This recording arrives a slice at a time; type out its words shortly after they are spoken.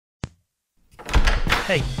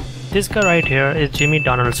Hey, this guy right here is Jimmy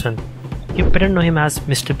Donaldson. You better know him as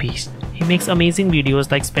MrBeast. He makes amazing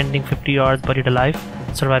videos like spending 50 hours buried alive,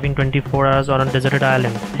 surviving 24 hours on a deserted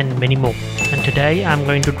island, and many more. And today I'm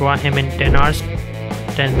going to draw him in 10 hours,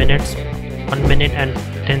 10 minutes, 1 minute and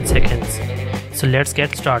 10 seconds. So let's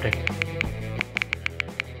get started.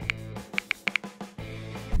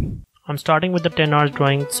 I'm starting with the 10 hours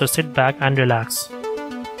drawing, so sit back and relax.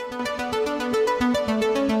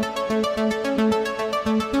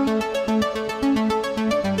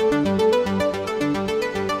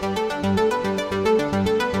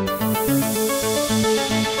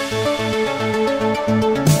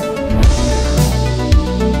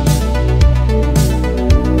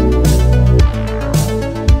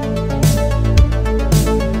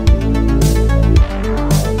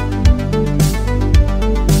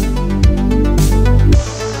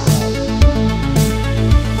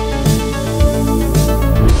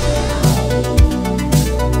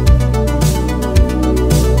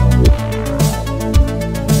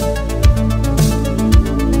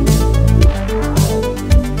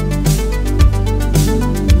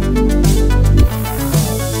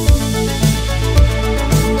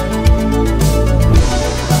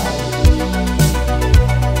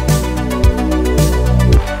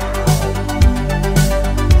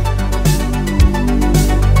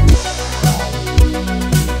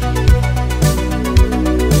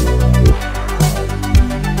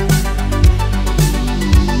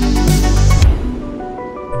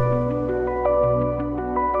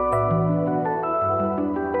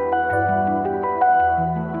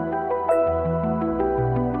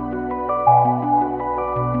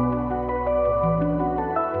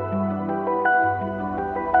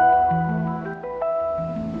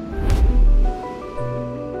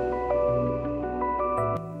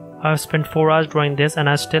 I've spent 4 hours drawing this and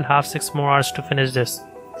I still have 6 more hours to finish this.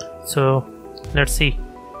 So let's see.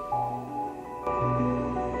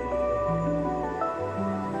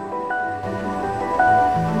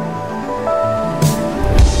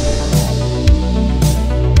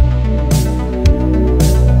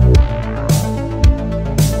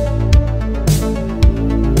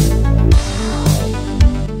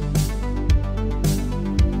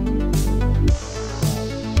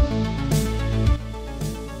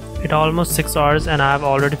 It almost 6 hours and I have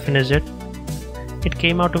already finished it. It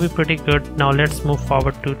came out to be pretty good. Now let's move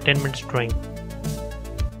forward to 10 minutes drawing.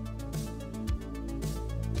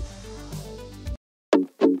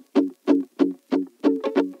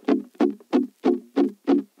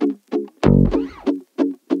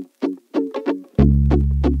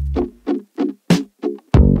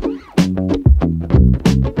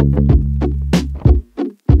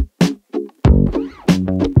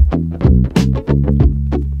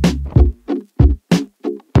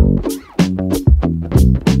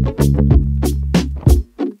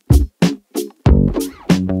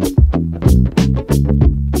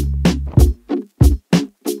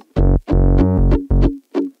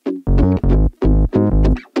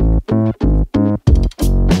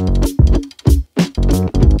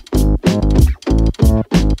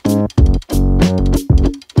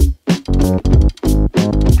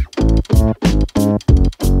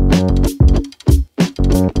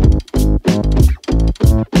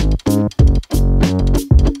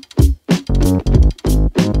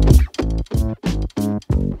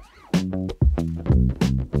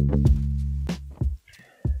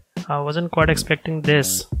 I wasn't quite expecting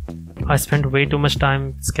this. I spent way too much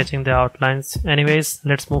time sketching the outlines. Anyways,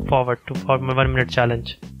 let's move forward to our 1 minute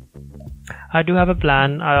challenge. I do have a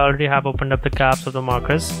plan. I already have opened up the caps of the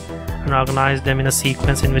markers and organized them in a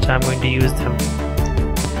sequence in which I'm going to use them.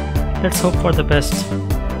 Let's hope for the best.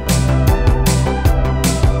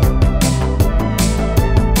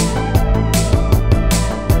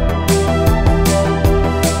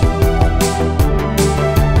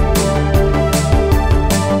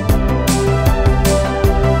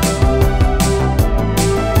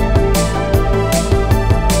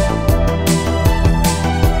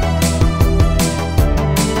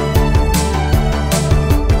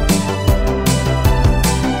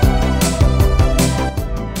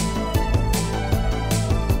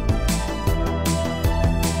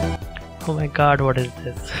 Oh my god, what is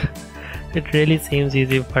this? It really seems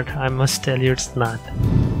easy, but I must tell you it's not.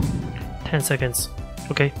 10 seconds.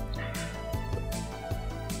 Okay.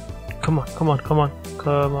 Come on, come on, come on,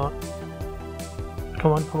 come on.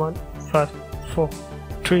 Come on, come on. 5, 4,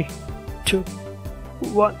 3, 2,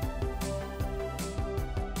 1.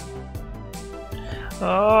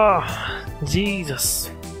 Oh,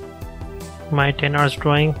 Jesus. My 10 hours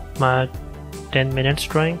drawing, my 10 minutes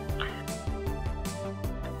drawing.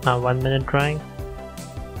 Now 1 minute drawing,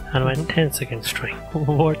 and my 10-second string.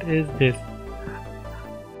 What is this?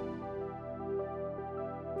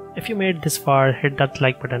 If you made this far, hit that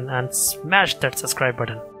like button and smash that subscribe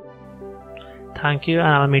button. Thank you, and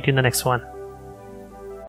I'll meet you in the next one.